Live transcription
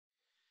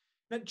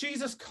Now,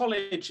 Jesus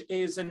College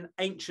is an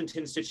ancient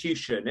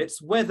institution. It's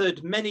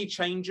weathered many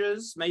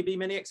changes, maybe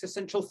many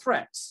existential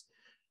threats.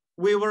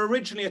 We were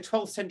originally a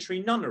 12th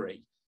century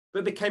nunnery,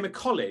 but became a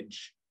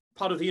college,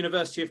 part of the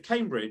University of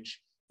Cambridge,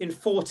 in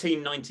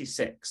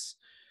 1496.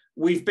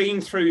 We've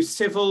been through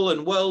civil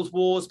and world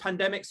wars,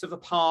 pandemics of the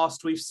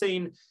past. We've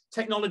seen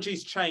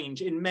technologies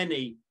change in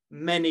many,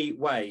 many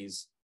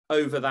ways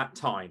over that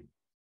time.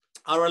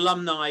 Our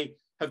alumni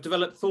have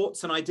developed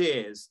thoughts and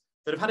ideas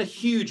that have had a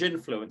huge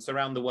influence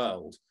around the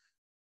world.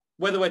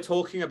 Whether we're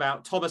talking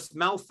about Thomas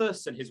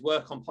Malthus and his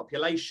work on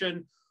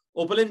population,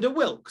 or Belinda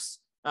Wilkes,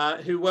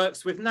 who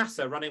works with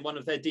NASA running one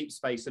of their deep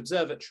space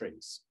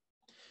observatories.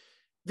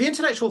 The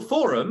Intellectual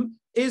Forum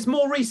is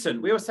more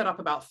recent. We were set up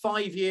about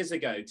 5 years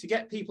ago to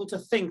get people to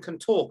think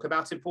and talk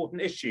about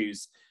important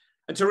issues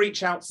and to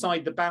reach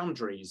outside the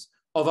boundaries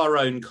of our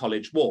own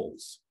college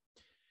walls.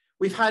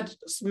 We've had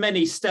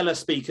many stellar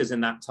speakers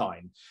in that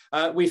time.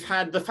 We've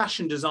had the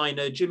fashion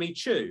designer, Jimmy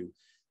Choo.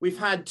 We've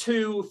had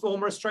 2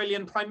 former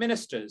Australian Prime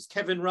Ministers,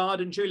 Kevin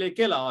Rudd and Julia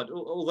Gillard,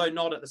 although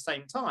not at the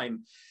same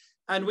time.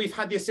 And we've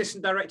had the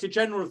Assistant Director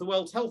General of the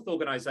World Health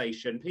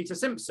Organization, Peter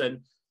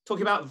Simpson,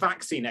 talking about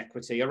vaccine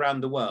equity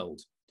around the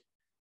world.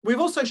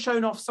 We've also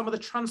shown off some of the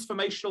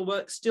transformational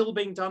work still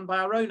being done by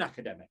our own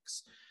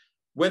academics,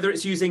 whether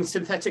it's using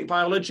synthetic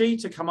biology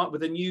to come up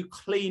with a new,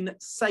 clean,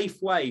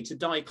 safe way to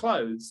dye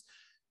clothes,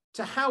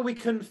 to how we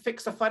can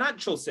fix a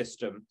financial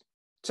system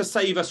to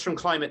save us from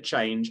climate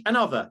change and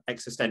other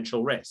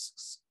existential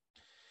risks.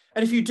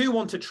 And if you do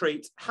want a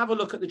treat, have a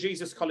look at the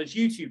Jesus College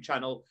YouTube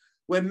channel,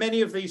 where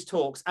many of these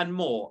talks and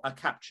more are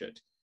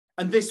captured.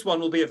 And this one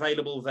will be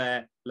available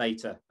there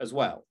later as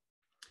well.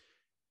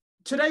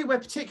 Today, we're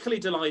particularly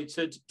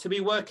delighted to be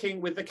working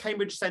with the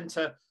Cambridge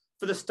Centre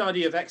for the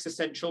Study of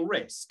Existential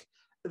Risk.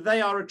 They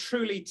are a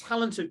truly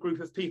talented group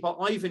of people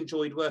I've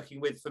enjoyed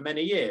working with for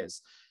many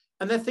years.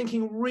 And they're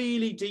thinking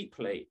really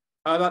deeply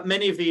about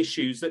many of the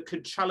issues that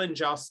could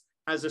challenge us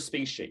as a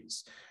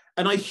species.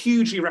 And I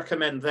hugely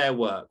recommend their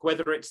work,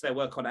 whether it's their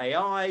work on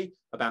AI,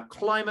 about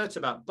climate,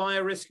 about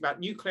biorisk,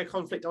 about nuclear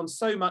conflict, on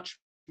so much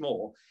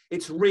more.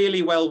 It's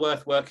really well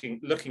worth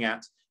looking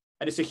at,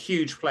 and it's a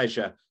huge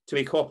pleasure to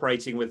be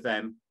cooperating with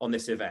them on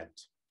this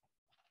event.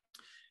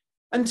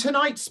 And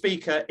tonight's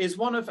speaker is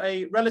one of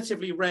a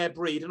relatively rare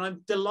breed, and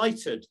I'm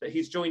delighted that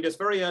he's joined us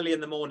very early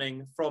in the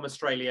morning from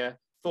Australia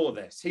for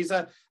this. He's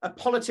a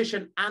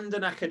politician and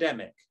an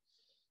academic.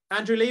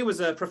 Andrew Leigh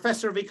was a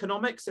professor of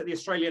economics at the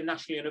Australian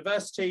National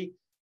University,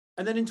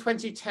 and then in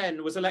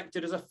 2010 was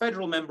elected as a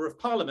federal member of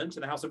Parliament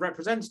in the House of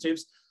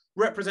Representatives,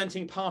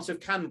 representing part of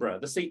Canberra,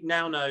 the seat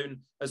now known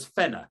as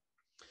Fenner.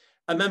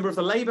 A member of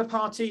the Labour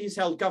Party, he's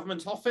held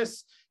government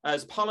office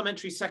as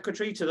parliamentary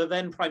secretary to the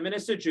then Prime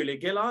Minister, Julia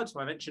Gillard,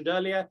 who I mentioned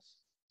earlier,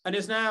 and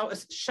is now a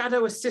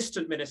shadow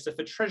assistant minister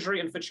for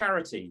Treasury and for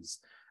Charities.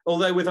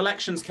 Although with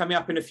elections coming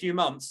up in a few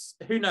months,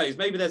 who knows,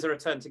 maybe there's a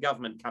return to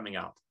government coming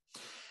up.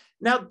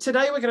 Now,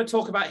 today we're going to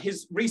talk about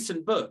his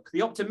recent book,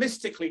 the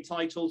optimistically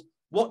titled,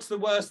 What's the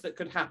Worst That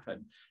Could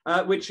Happen,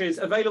 which is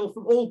available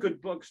from all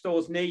good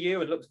bookstores near you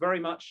and looks very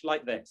much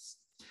like this.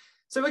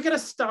 So we're going to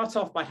start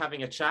off by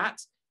having a chat,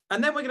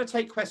 and then we're going to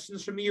take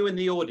questions from you in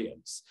the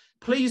audience.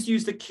 Please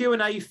use the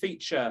Q&A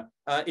feature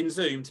in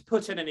Zoom to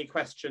put in any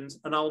questions,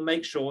 and I'll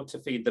make sure to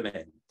feed them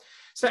in.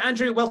 So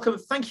Andrew, welcome.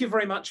 Thank you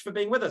very much for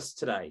being with us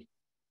today.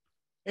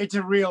 It's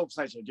a real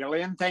pleasure,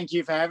 Julian. Thank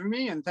you for having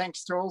me, and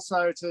thanks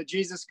also to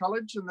Jesus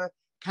College and the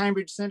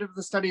Cambridge Centre for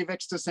the Study of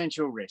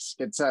Existential Risk.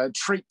 It's a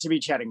treat to be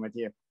chatting with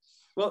you.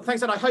 Well,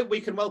 thanks, and I hope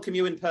we can welcome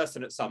you in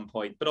person at some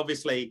point, but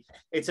obviously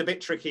it's a bit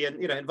tricky and,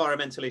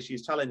 environmental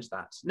issues challenge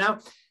that. Now,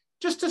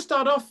 just to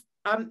start off,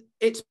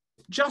 it's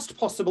just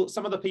possible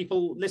some of the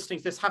people listening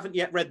to this haven't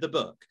yet read the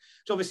book,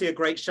 which is obviously a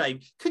great shame.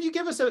 Could you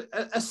give us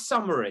a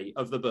summary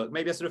of the book,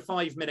 maybe a sort of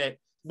 5-minute,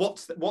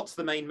 what's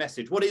the main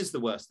message? What is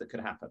the worst that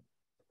could happen?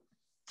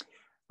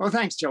 Well,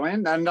 thanks,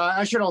 Julian. And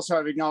I should also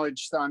have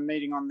acknowledged that I'm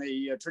meeting on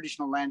the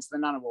traditional lands of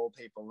the Ngunnawal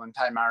people and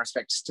pay my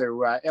respects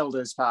to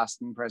elders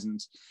past and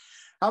present.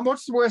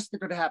 What's the worst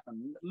that could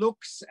happen?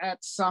 Looks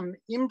at some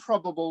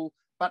improbable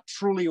but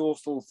truly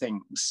awful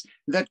things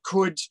that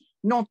could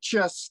not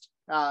just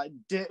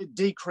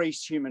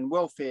decrease human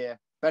welfare,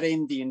 but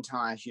end the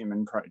entire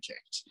human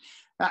project.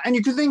 And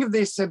you could think of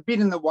this a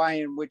bit in the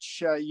way in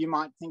which you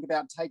might think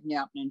about taking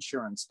out an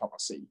insurance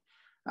policy.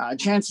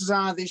 Chances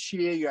are this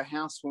year your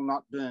house will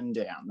not burn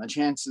down. The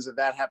chances of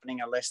that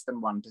happening are less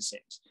than 1%.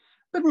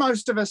 But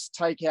most of us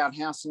take out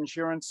house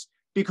insurance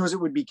because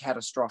it would be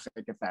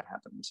catastrophic if that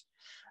happened.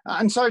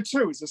 And so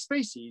too, as a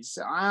species,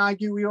 I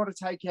argue we ought to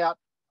take out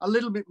a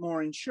little bit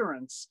more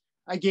insurance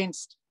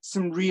against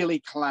some really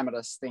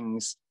calamitous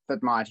things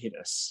that might hit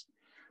us.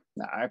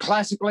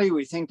 Classically,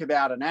 we think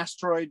about an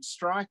asteroid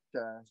strike,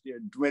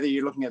 whether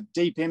you're looking at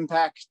Deep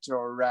Impact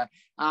or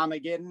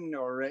Armageddon,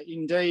 or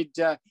indeed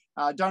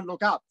Don't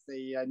Look Up,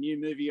 the new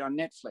movie on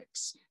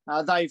Netflix.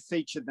 They've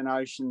featured the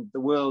notion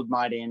the world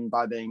might end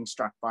by being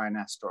struck by an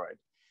asteroid.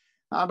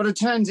 But it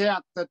turns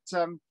out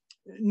that,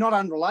 not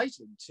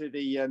unrelated to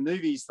the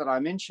movies that I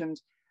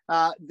mentioned,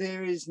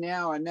 there is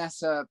now a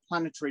NASA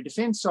Planetary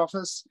Defense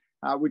Office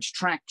which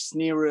tracks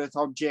near-Earth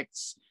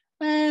objects,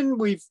 and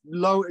we've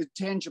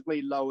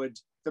tangibly lowered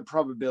the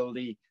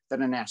probability that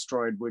an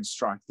asteroid would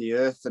strike the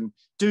Earth and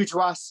do to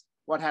us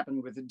what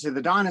happened to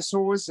the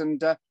dinosaurs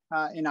and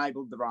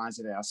enabled the rise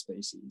of our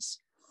species.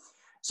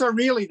 So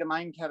really the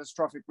main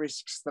catastrophic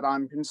risks that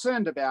I'm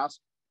concerned about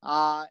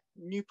are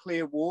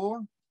nuclear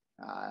war,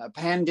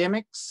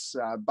 pandemics,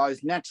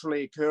 both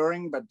naturally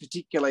occurring, but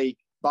particularly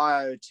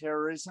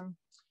bioterrorism,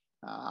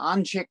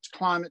 unchecked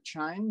climate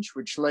change,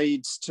 which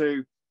leads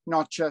to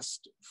not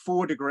just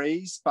 4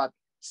 degrees, but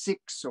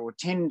 6 or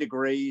 10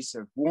 degrees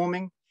of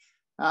warming,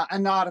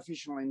 and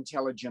artificial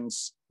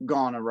intelligence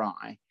gone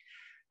awry.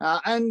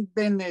 And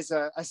then there's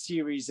a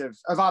series of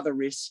other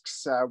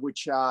risks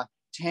which are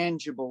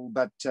tangible,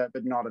 but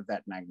not of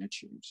that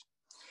magnitude.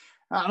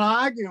 And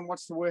I argue, and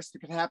what's the worst that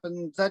could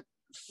happen, that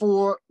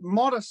for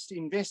modest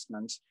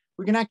investment,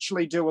 we can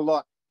actually do a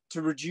lot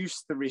to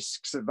reduce the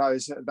risks of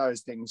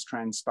those things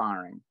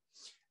transpiring.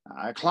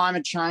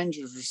 Climate change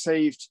has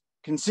received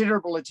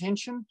considerable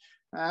attention,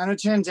 and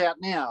it turns out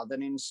now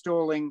that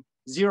installing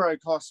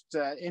zero-cost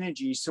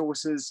energy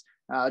sources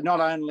not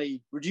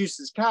only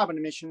reduces carbon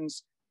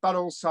emissions, but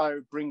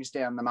also brings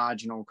down the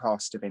marginal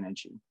cost of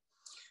energy.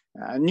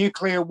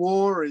 Nuclear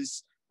war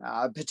is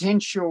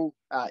potential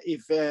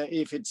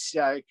if it's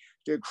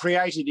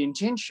created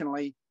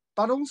intentionally,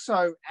 but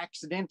also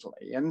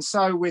accidentally. And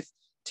so with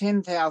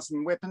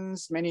 10,000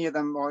 weapons, many of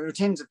them, or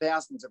tens of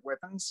thousands of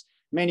weapons,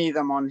 many of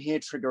them on hair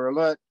trigger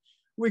alert,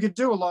 we could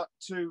do a lot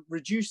to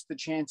reduce the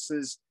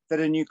chances that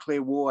a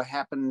nuclear war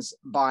happens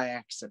by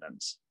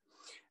accident.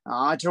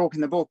 I talk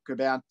in the book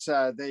about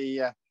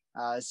the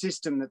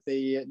system that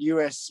the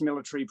US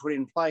military put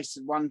in place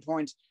at one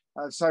point,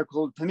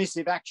 so-called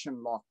permissive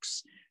action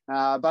locks.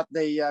 But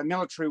the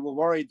military were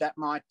worried that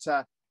might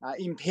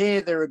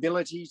impair their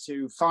ability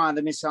to fire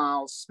the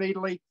missiles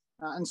speedily.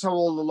 And so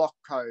all the lock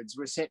codes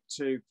were set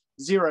to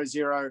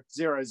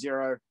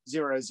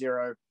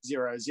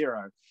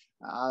 00000000,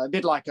 a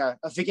bit like a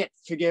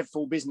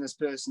forgetful business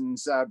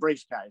person's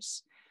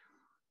briefcase.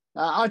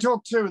 I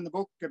talk too in the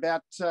book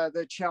about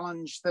the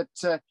challenge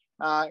that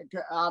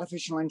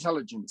artificial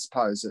intelligence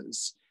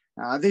poses.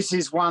 This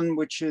is one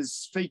which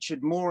is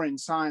featured more in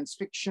science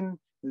fiction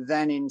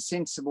than in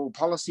sensible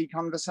policy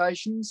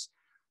conversations,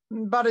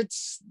 but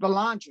it's the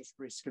largest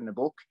risk in the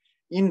book,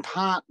 in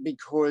part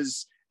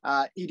because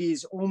it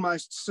is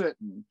almost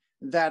certain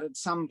that at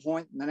some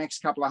point in the next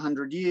couple of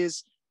 100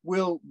 years,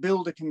 we'll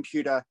build a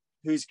computer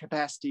whose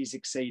capacities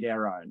exceed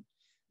our own.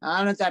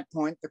 And at that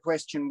point, the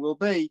question will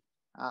be,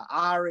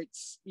 are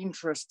its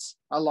interests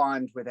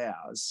aligned with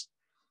ours?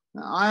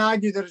 I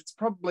argue that it's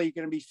probably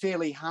going to be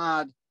fairly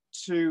hard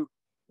to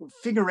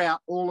figure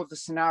out all of the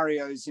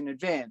scenarios in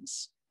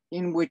advance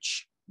in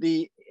which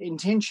the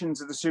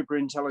intentions of the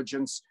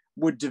superintelligence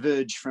would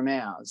diverge from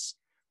ours.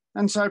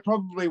 And so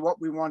probably what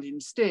we want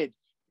instead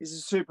is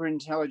a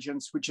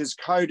superintelligence which is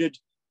coded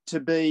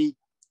to be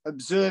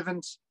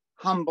observant,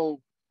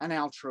 humble, and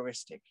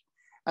altruistic.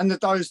 And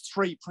that those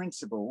 3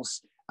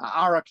 principles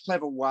are a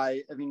clever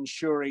way of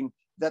ensuring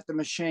that the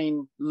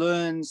machine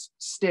learns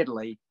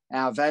steadily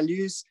our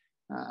values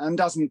and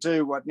doesn't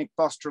do what Nick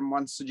Bostrom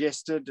once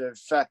suggested of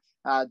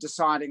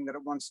deciding that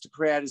it wants to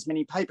create as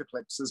many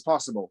paperclips as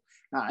possible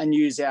and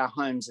use our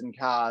homes and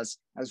cars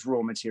as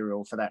raw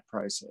material for that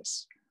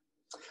process.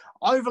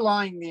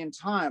 Overlying the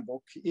entire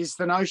book is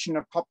the notion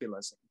of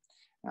populism,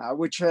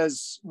 which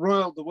has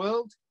roiled the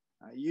world.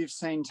 You've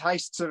seen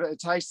tastes of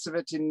it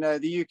in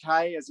the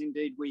UK, as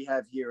indeed we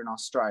have here in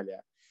Australia.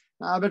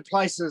 But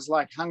places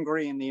like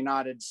Hungary and the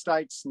United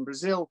States and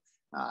Brazil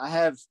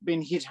have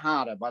been hit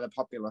harder by the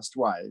populist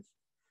wave.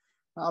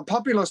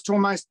 Populists,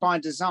 almost by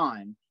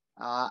design,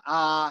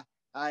 are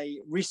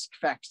a risk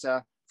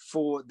factor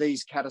for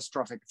these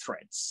catastrophic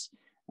threats.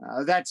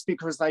 That's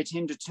because they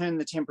tend to turn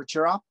the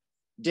temperature up,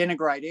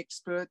 denigrate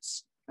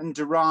experts, and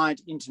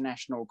deride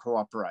international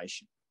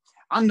cooperation,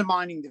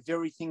 undermining the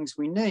very things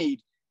we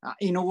need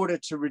in order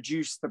to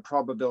reduce the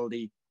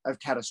probability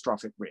of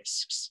catastrophic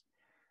risks.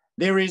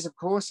 There is, of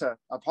course, a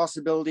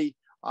possibility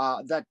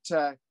a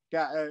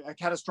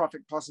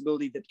catastrophic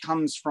possibility that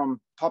comes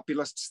from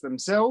populists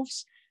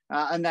themselves,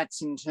 and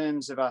that's in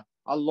terms of a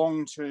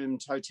long-term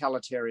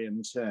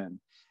totalitarian term.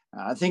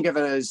 Think of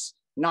it as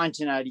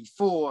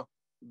 1984,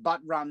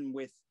 but run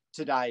with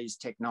today's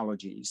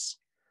technologies.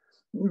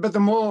 But the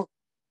more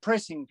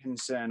pressing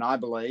concern, I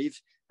believe,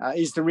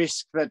 is the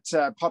risk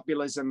that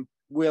populism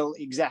will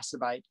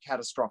exacerbate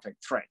catastrophic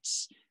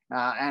threats.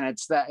 And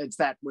it's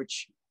that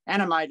which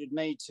animated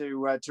me to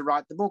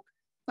write the book,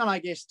 and I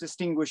guess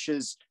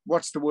distinguishes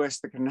what's the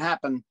worst that can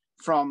happen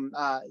from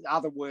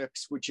other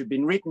works which have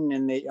been written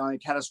in the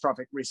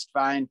catastrophic risk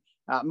vein,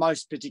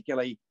 most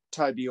particularly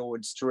Toby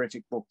Ord's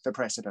terrific book, The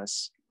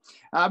Precipice.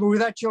 But with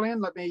that,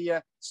 Julian, let me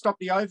stop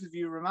the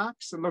overview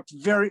remarks and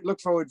look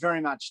forward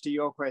very much to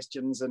your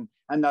questions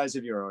and those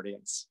of your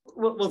audience.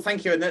 Well,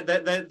 thank you. And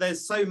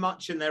there's so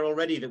much in there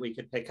already that we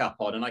could pick up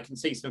on, and I can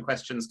see some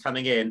questions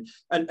coming in.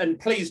 And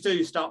please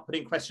do start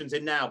putting questions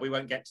in now. We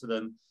won't get to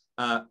them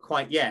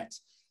quite yet.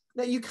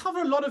 Now, you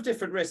cover a lot of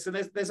different risks, and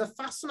there's a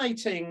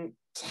fascinating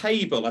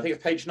table, I think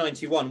it's page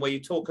 91, where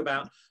you talk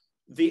about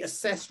the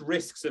assessed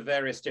risks of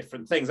various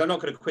different things. I'm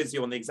not going to quiz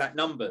you on the exact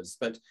numbers,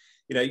 but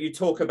you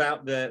talk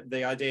about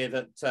the idea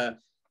that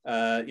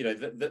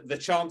the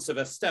chance of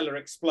a stellar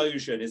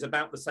explosion is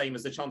about the same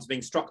as the chance of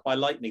being struck by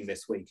lightning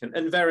this week,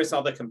 and various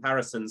other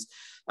comparisons.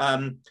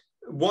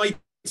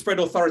 Widespread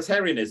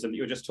authoritarianism that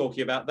you were just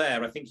talking about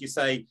there, I think you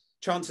say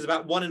chances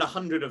about 1 in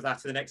 100 of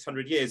that in the next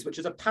 100 years, which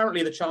is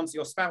apparently the chance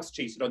your spouse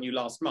cheated on you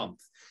last month.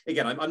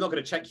 Again, I'm not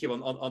going to check you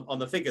on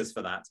the figures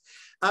for that.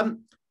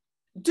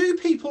 Do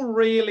people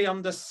really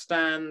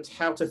understand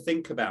how to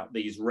think about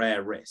these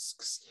rare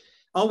risks?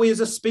 Are we as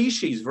a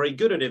species very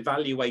good at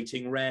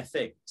evaluating rare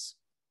things?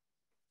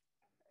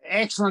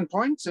 Excellent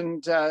point,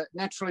 and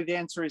naturally the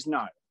answer is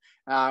no.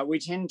 We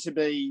tend to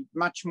be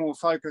much more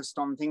focused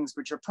on things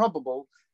which are probable